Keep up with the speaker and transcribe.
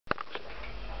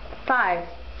5,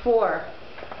 4.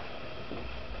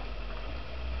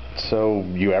 So,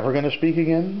 you ever gonna speak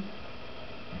again?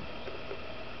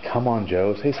 Come on,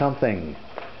 Joe, say something.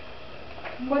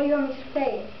 What do you want me to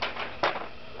say?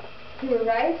 You were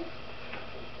right?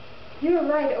 You were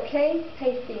right, okay,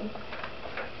 Pacey?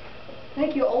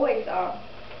 Like you always are.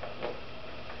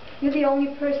 You're the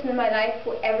only person in my life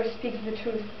who ever speaks the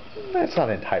truth. That's not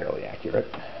entirely accurate.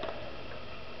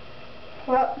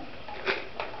 Well,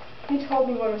 you told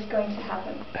me what was going to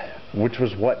happen. Which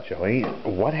was what, Joey?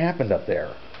 What happened up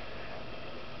there?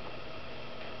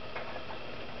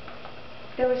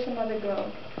 There was another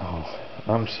girl. Oh,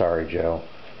 I'm sorry, Joe.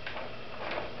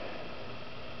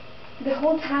 The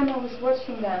whole time I was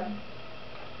watching them,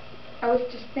 I was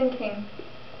just thinking,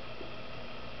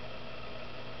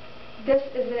 this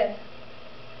is it.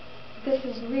 This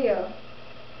is real.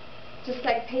 Just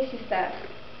like Pacey said.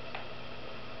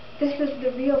 This is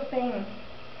the real thing.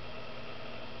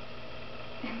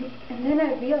 And then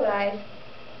I realized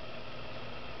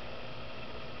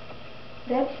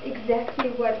that's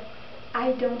exactly what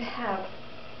I don't have.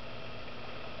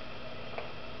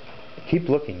 Keep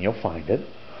looking, you'll find it.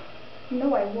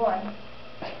 No, I won't.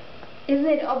 Isn't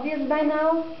it obvious by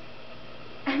now?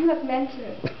 I'm not meant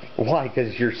to. Why,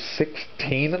 because you're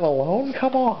 16 and alone?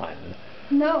 Come on.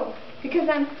 No, because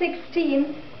I'm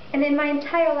 16 and in my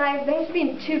entire life there's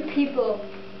been 2 people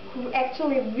who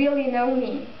actually really know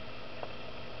me.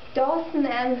 Dawson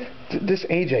and... This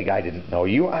AJ guy didn't know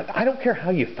you. I don't care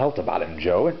how you felt about him,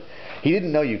 Joe. He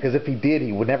didn't know you, because if he did,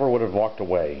 he never would have walked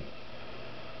away.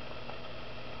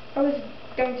 I was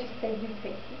going to say you,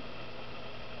 Pacey.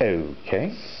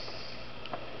 Okay.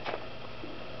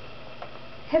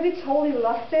 Have you totally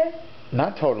lost it?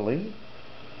 Not totally.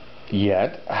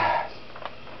 Yet.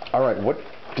 Alright, what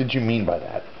did you mean by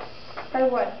that? By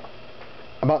what?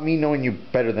 About me knowing you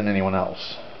better than anyone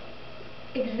else.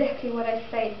 Exactly what I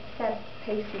said,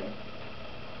 Pacey.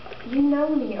 You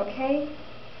know me, okay?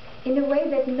 In a way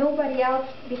that nobody else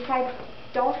besides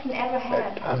Dawson ever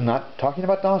had. I'm not talking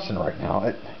about Dawson right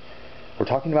now. We're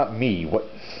talking about me. What?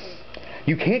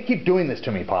 You can't keep doing this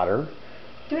to me, Potter.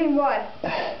 Doing what?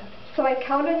 So I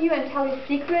count on you and tell you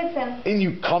secrets and... And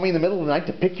you call me in the middle of the night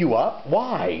to pick you up?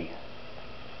 Why?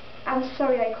 I'm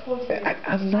sorry I called you.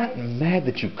 I'm not mad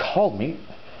that you called me.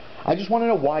 I just want to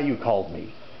know why you called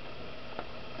me.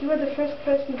 You were the first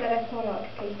person that I thought of,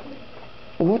 Pacey.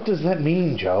 What does that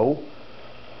mean, Joe?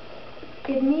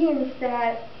 It means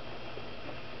that...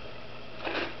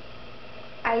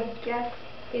 I guess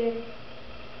it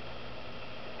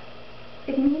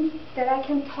means that I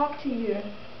can talk to you.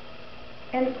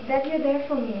 And that you're there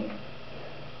for me.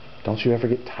 Don't you ever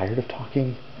get tired of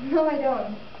talking? No, I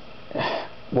don't.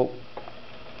 Well,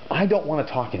 I don't want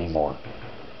to talk anymore.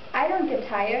 I don't get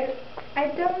tired. I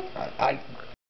don't...